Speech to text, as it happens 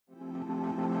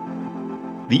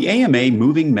The AMA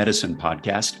Moving Medicine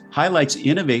podcast highlights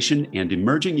innovation and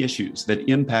emerging issues that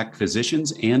impact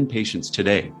physicians and patients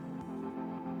today.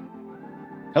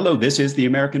 Hello, this is the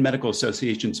American Medical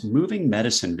Association's Moving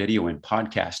Medicine video and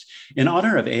podcast. In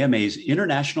honor of AMA's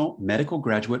International Medical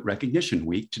Graduate Recognition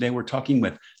Week, today we're talking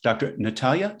with Dr.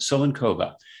 Natalia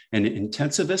Solenkova, an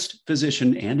intensivist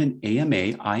physician and an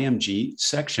AMA IMG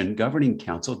Section Governing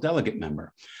Council delegate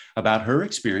member, about her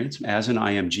experience as an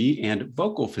IMG and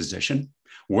vocal physician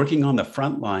working on the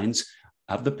front lines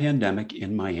of the pandemic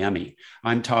in Miami.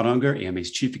 I'm Todd Unger,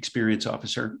 AMA's Chief Experience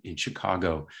Officer in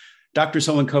Chicago. Dr.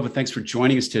 Solenkova, thanks for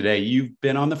joining us today. You've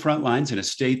been on the front lines in a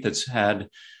state that's had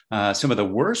some of the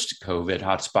worst COVID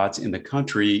hotspots in the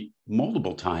country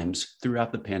multiple times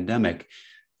throughout the pandemic.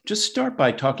 Just start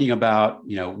by talking about,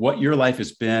 what your life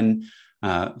has been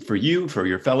for you, for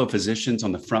your fellow physicians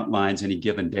on the front lines any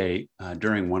given day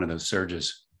during one of those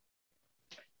surges.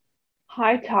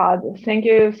 Hi, Todd. Thank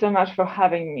you so much for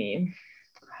having me.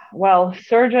 Well,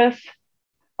 surges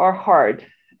are hard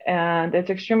and it's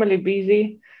extremely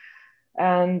busy.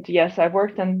 And yes, I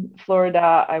worked in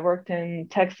Florida. I worked in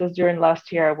Texas during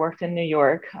last year. I worked in New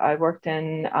York. I worked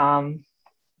in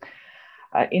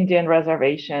Indian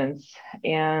reservations.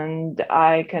 And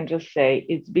I can just say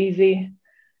it's busy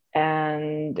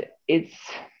and it's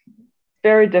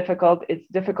very difficult. It's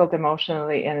difficult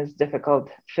emotionally and it's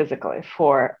difficult physically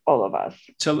for all of us.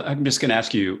 So I'm just going to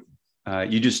ask you,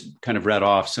 you just kind of read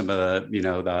off some of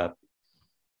the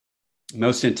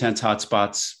most intense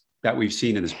hotspots that we've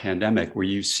seen in this pandemic. Were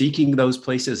you seeking those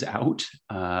places out?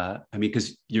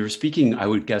 Because you're speaking, I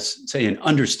would guess, say an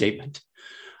understatement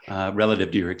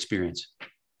relative to your experience.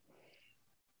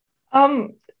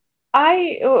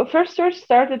 I first surge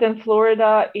started in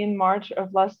Florida in March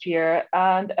of last year.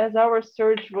 And as our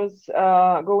surge was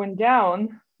going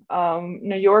down,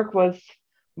 New York was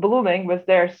blooming with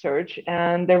their surge.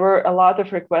 And there were a lot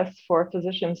of requests for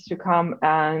physicians to come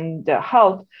and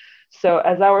help. So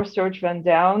as our surge went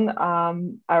down,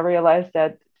 I realized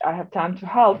that I have time to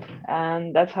help.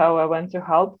 And that's how I went to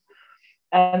help.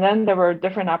 And then there were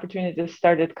different opportunities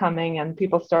started coming and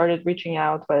people started reaching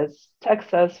out with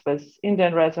Texas, with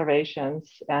Indian reservations.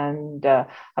 And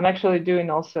I'm actually doing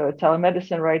also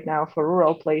telemedicine right now for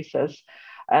rural places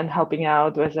and helping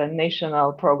out with a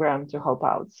national program to help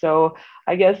out. So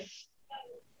I guess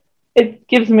it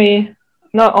gives me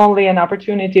not only an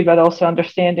opportunity, but also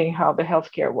understanding how the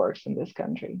healthcare works in this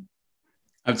country.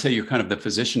 I would say you're kind of the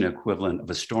physician equivalent of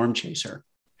a storm chaser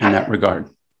in that regard.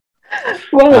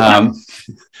 Well,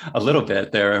 a little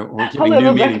bit there. We're giving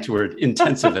new meaning to word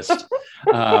intensivist.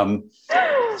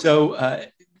 So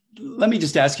let me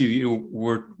just ask you,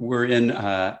 we're in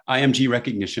IMG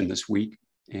recognition this week,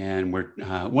 and we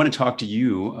want to talk to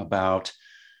you about,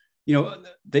 the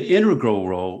integral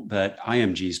role that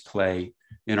IMGs play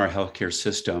in our healthcare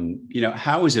system.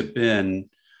 How has it been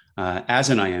as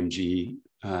an IMG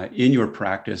in your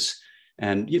practice?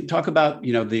 And you talk about,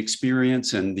 the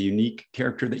experience and the unique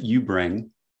character that you bring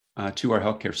to our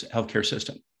healthcare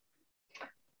system.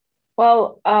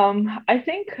 Well, I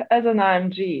think as an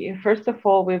IMG, first of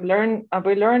all, we learn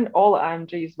all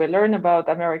IMGs. We learn about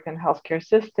American healthcare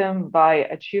system by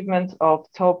achievements of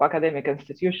top academic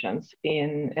institutions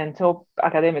in top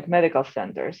academic medical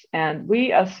centers. And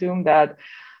we assume that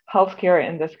healthcare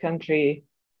in this country,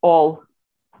 all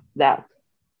that,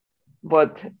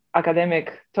 what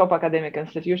top academic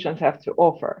institutions have to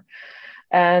offer.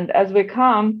 And as we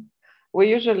come, we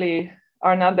usually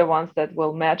are not the ones that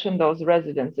will match in those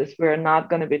residences. We're not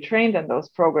going to be trained in those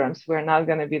programs. We're not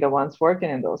going to be the ones working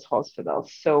in those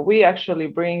hospitals. So we actually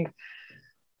bring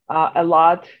a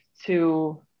lot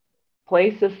to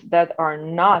places that are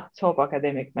not top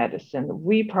academic medicine.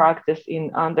 We practice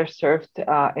in underserved,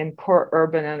 in poor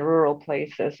urban and rural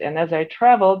places. And as I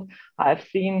traveled, I've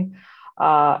seen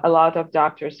a lot of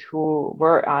doctors who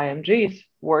were IMGs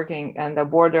working on the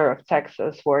border of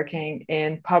Texas, working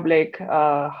in public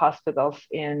hospitals,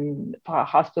 in a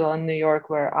hospital in New York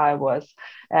where I was,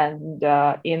 and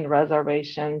in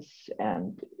reservations.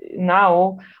 And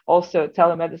now also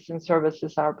telemedicine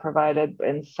services are provided,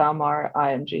 and some are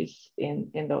IMGs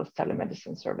in those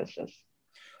telemedicine services.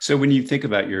 So when you think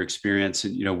about your experience,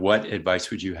 what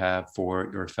advice would you have for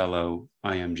your fellow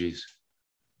IMGs?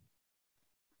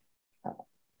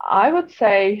 I would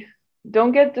say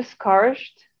don't get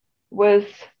discouraged with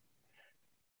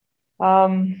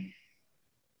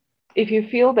if you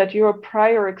feel that your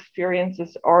prior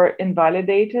experiences are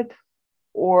invalidated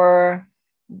or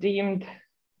deemed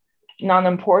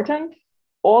non-important.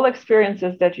 All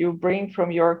experiences that you bring from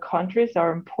your countries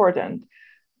are important.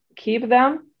 Keep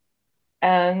them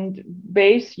and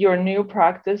base your new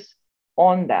practice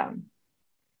on them.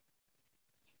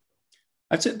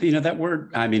 I'd say, that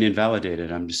word, I mean,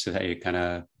 invalidated, I'm just saying it kind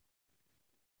of,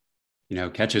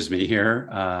 catches me here.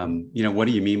 What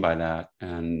do you mean by that?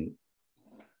 And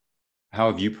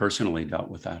how have you personally dealt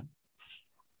with that?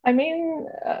 I mean,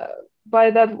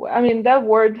 by that, I mean, that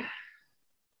word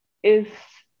is,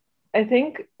 I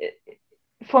think,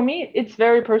 for me, it's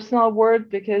very personal word,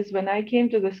 because when I came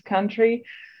to this country,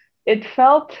 it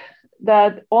felt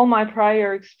that all my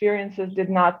prior experiences did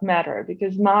not matter,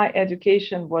 because my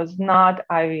education was not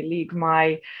Ivy League.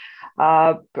 My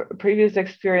previous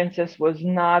experiences was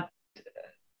not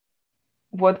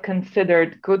what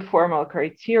considered good formal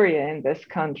criteria in this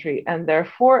country. And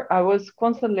therefore, I was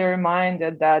constantly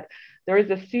reminded that there is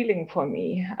a ceiling for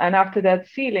me. And after that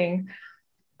ceiling,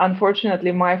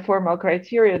 unfortunately, my formal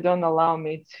criteria don't allow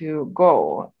me to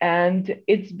go. And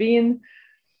it's been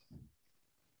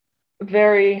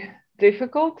very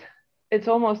difficult. It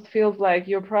almost feels like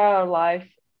your prior life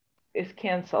is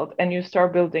canceled and you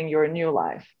start building your new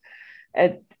life.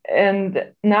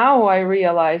 And now I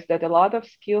realize that a lot of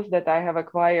skills that I have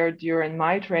acquired during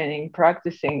my training,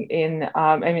 practicing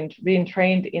being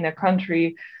trained in a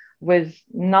country with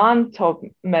non-top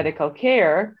medical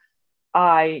care,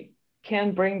 I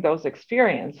can bring those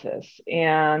experiences,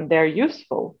 and they're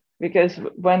useful, because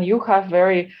when you have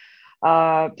very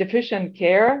deficient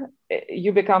care,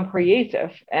 you become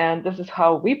creative. And this is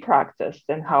how we practiced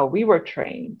and how we were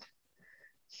trained.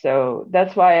 So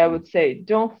that's why I would say,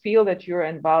 don't feel that you're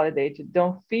invalidated.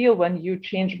 Don't feel when you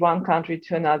change one country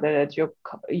to another that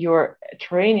your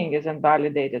training is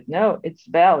invalidated. No, it's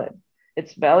valid.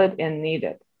 It's valid and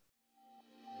needed.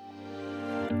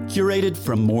 Curated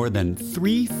from more than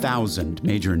 3,000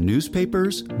 major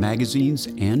newspapers, magazines,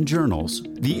 and journals,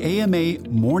 the AMA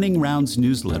Morning Rounds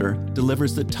newsletter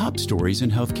delivers the top stories in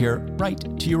healthcare right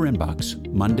to your inbox,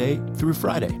 Monday through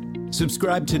Friday.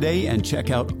 Subscribe today and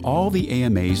check out all the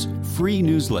AMA's free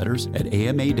newsletters at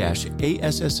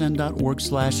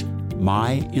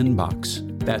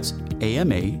ama-assn.org/myinbox. That's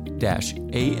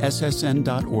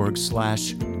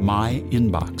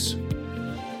ama-assn.org/myinbox.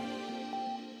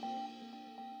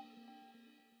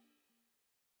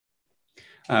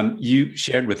 You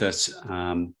shared with us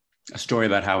a story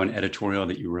about how an editorial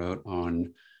that you wrote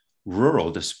on rural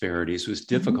disparities was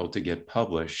difficult to get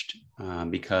published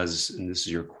because, and this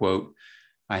is your quote,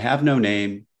 "I have no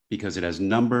name because it has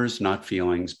numbers, not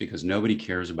feelings, because nobody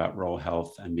cares about rural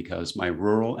health, and because my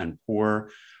rural and poor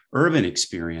urban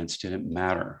experience didn't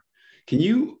matter."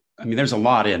 There's a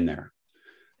lot in there.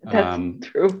 That's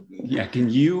true. Yeah.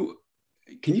 Can you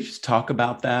just talk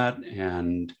about that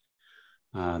and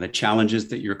the challenges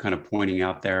that you're kind of pointing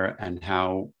out there, and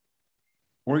how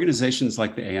organizations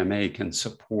like the AMA can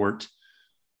support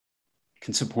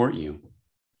you?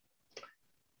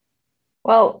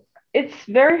 Well, it's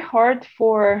very hard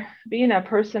for being a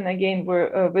person, again,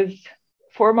 with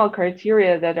formal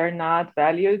criteria that are not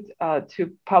valued,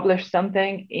 to publish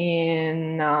something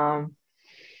in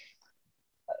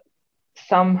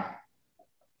some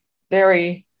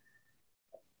very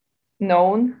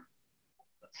known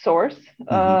source,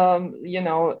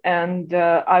 and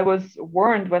I was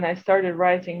warned when I started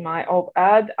writing my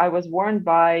op-ed. I was warned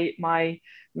by my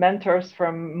mentors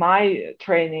from my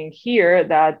training here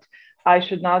that I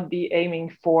should not be aiming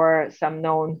for some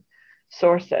known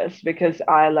sources, because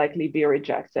I likely be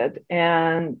rejected.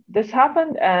 And this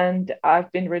happened, and I've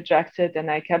been rejected,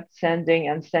 and I kept sending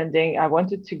and sending. I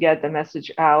wanted to get the message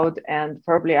out, and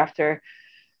probably after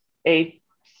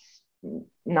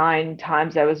 8-9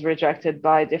 times I was rejected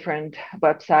by different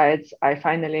websites, I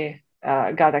finally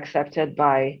got accepted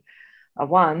by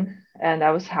one, and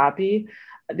I was happy.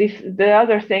 The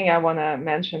other thing I want to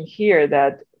mention here,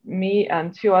 that me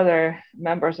and 2 other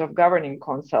members of governing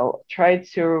council tried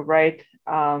to write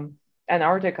an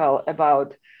article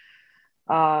about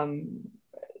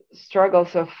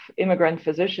struggles of immigrant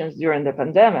physicians during the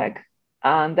pandemic.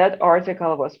 And that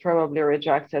article was probably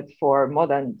rejected for more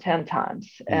than 10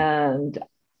 times. And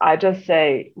I just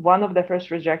say, one of the first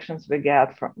rejections we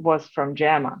got was from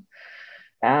JAMA.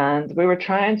 And we were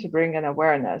trying to bring an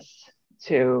awareness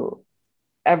to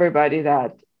everybody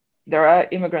that there are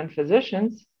immigrant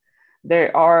physicians.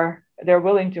 They're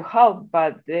willing to help,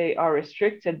 but they are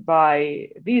restricted by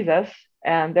visas.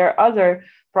 And there are other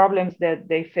problems that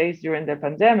they faced during the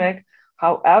pandemic.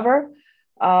 However,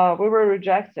 we were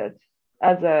rejected,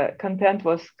 as a content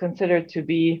was considered to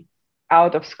be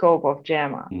out of scope of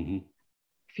JAMA.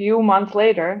 Few months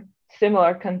later,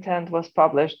 similar content was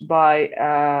published by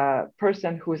a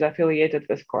person who's affiliated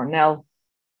with Cornell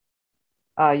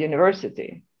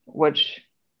University, which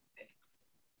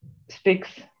speaks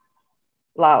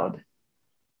loud,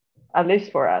 at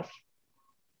least for us.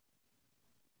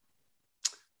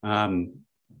 Um,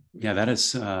 yeah, that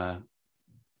is,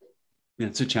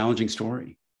 it's a challenging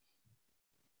story.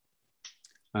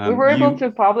 We were able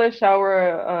to publish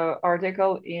our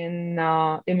article in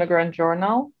Immigrant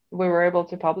Journal. We were able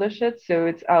to publish it, so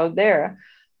it's out there.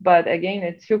 But again,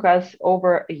 it took us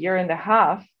over a year and a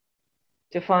half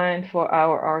to find for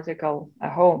our article a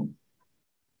home.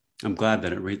 I'm glad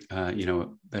that it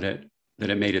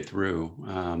made it through.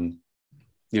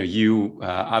 You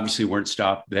obviously weren't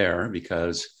stopped there,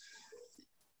 because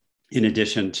in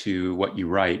addition to what you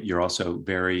write, you're also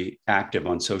very active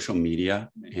on social media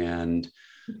and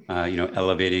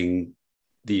elevating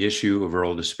the issue of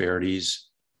rural disparities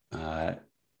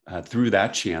through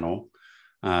that channel,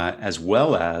 as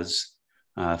well as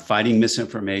fighting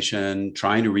misinformation,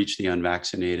 trying to reach the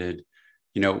unvaccinated.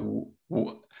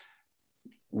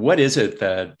 What is it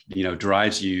that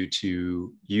drives you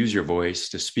to use your voice,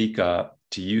 to speak up,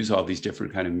 to use all these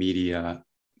different kind of media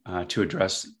to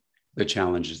address the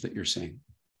challenges that you're seeing?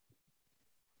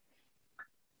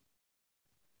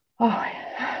 Oh,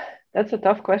 that's a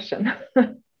tough question.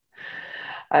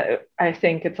 I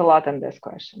think it's a lot in this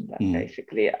question.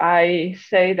 Basically, I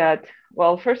say that,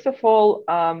 well, first of all,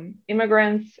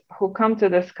 immigrants who come to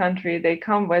this country, they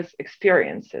come with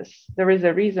experiences. There is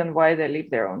a reason why they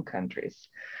leave their own countries.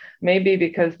 Maybe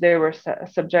because they were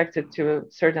subjected to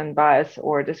certain bias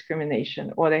or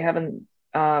discrimination, or they haven't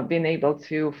been able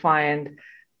to find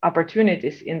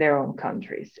opportunities in their own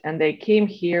countries, and they came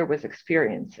here with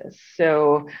experiences.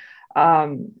 So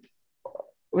often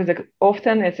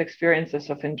it's experiences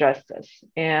of injustice,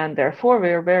 and therefore we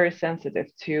are very sensitive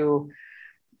to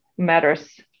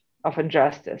matters of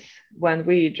injustice. When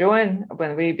we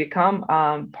become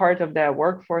part of the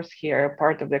workforce here,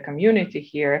 part of the community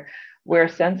here, we're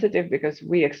sensitive because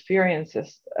we experience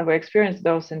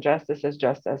those injustices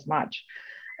just as much.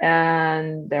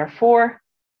 And therefore,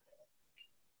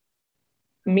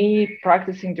 me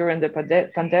practicing during the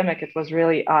pandemic, it was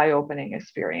really eye-opening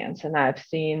experience. And I've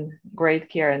seen great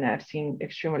care, and I've seen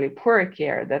extremely poor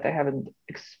care that I haven't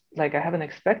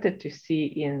expected to see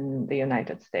in the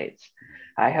United States.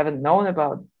 I haven't known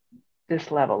about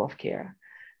this level of care.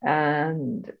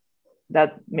 And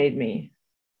that made me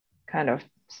kind of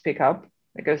speak up,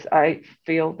 because I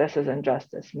feel this is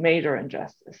injustice, major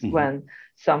injustice, when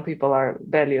some people are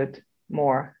valued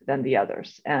more than the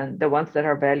others. And the ones that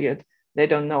are valued, they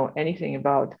don't know anything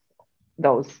about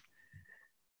those.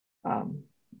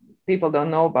 People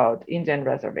don't know about Indian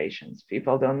reservations.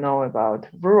 People don't know about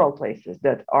rural places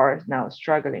that are now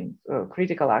struggling,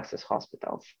 critical access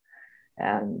hospitals.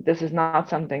 And this is not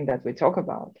something that we talk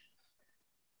about.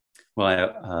 Well,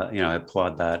 I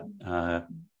applaud that,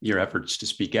 your efforts to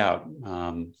speak out,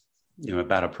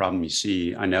 about a problem you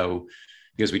see. I know,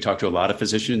 because we talk to a lot of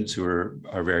physicians who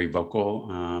are very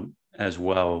vocal as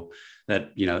well,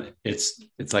 that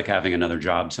it's like having another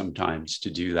job sometimes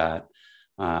to do that.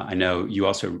 I know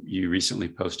you recently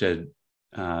posted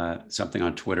something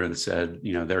on Twitter that said,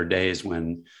 there are days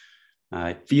when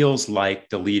it feels like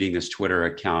deleting this Twitter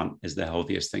account is the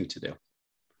healthiest thing to do.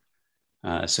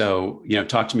 So,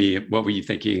 talk to me. What were you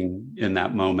thinking in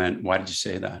that moment? Why did you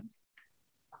say that?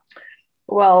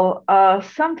 Well,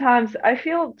 sometimes I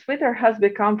feel Twitter has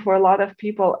become for a lot of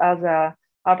people as an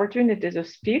opportunity to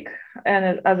speak,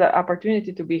 and as an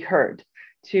opportunity to be heard,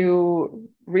 to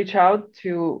reach out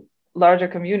to larger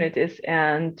communities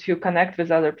and to connect with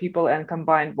other people and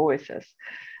combine voices.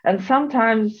 And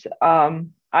sometimes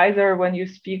either when you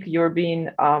speak, you're being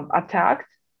attacked,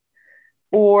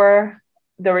 or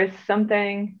there is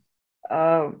something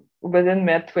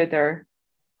within Twitter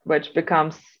which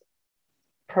becomes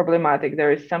problematic.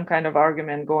 There is some kind of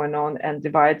argument going on and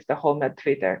divides the whole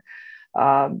Twitter.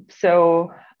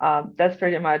 So that's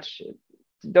pretty much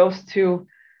those two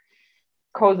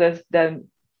causes that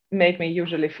make me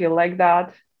usually feel like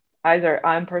that. Either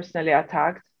I'm personally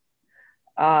attacked,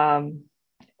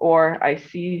 or I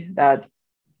see that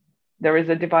there is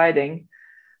a dividing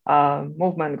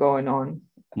movement going on,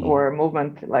 or a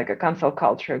movement like a cancel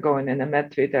culture going in a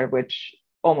Twitter, which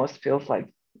almost feels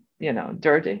like,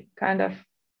 dirty kind of.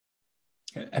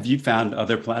 Have you found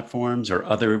other platforms or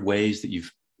other ways that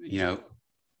you've,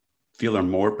 feel are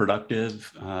more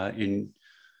productive in,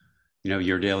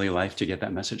 your daily life to get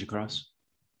that message across?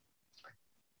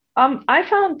 I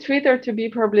found Twitter to be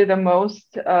probably the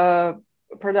most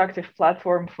productive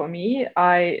platform for me.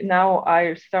 I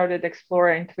started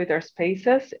exploring Twitter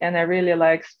Spaces, and I really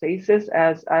like Spaces,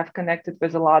 as I've connected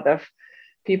with a lot of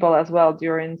people as well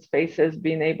during Spaces,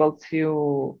 being able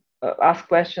to ask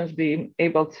questions, being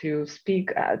able to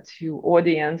speak to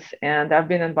audience. And I've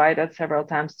been invited several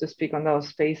times to speak on those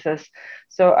Spaces.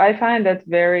 So I find that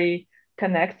very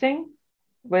connecting.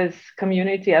 with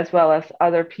community as well as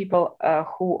other people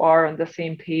who are on the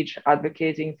same page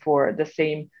advocating for the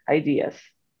same ideas.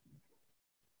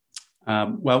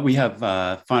 Well, we have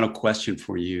a final question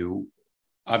for you.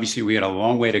 Obviously, we had a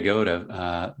long way to go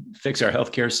to fix our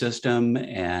healthcare system,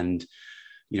 and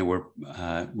we're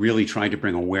really trying to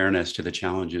bring awareness to the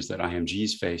challenges that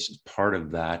IMGs face as part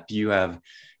of that. Do you have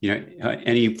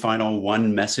any final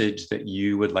one message that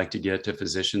you would like to get to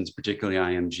physicians, particularly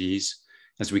IMGs,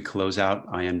 as we close out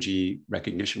IMG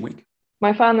Recognition Week?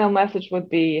 My final message would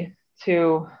be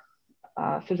to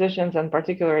physicians and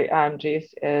particularly IMGs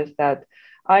is that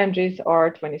IMGs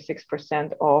are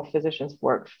 26% of physicians'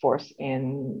 workforce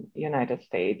in the United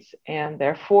States, and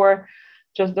therefore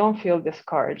just don't feel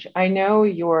discouraged. I know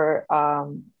your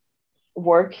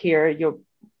work here, your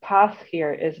path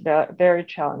here is very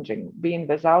challenging, being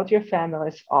without your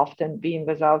families, often being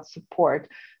without support,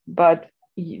 but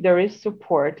there is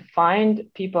support.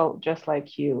 Find people just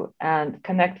like you and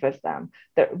connect with them.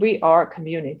 That we are a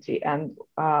community, and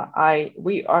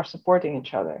we are supporting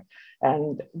each other.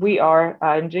 And we are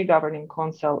IMG Governing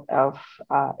Council of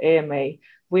AMA.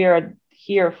 We are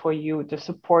here for you to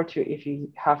support you if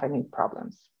you have any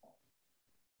problems.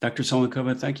 Dr.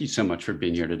 Solenkova, thank you so much for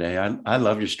being here today. I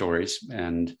love your stories,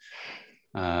 and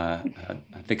I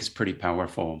think it's pretty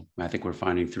powerful. I think we're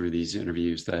finding through these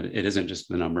interviews that it isn't just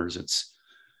the numbers,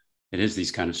 it is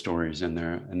these kind of stories, and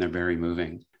they're very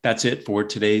moving. That's it for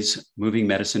today's Moving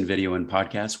Medicine video and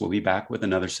podcast. We'll be back with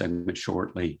another segment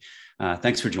shortly.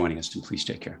 Thanks for joining us, and please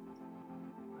take care.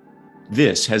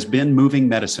 This has been Moving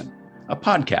Medicine, a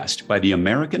podcast by the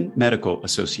American Medical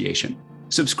Association.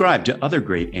 Subscribe to other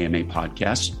great AMA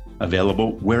podcasts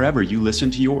available wherever you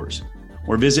listen to yours,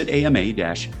 or visit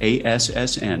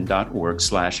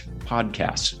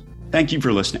ama-assn.org/podcasts. Thank you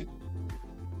for listening.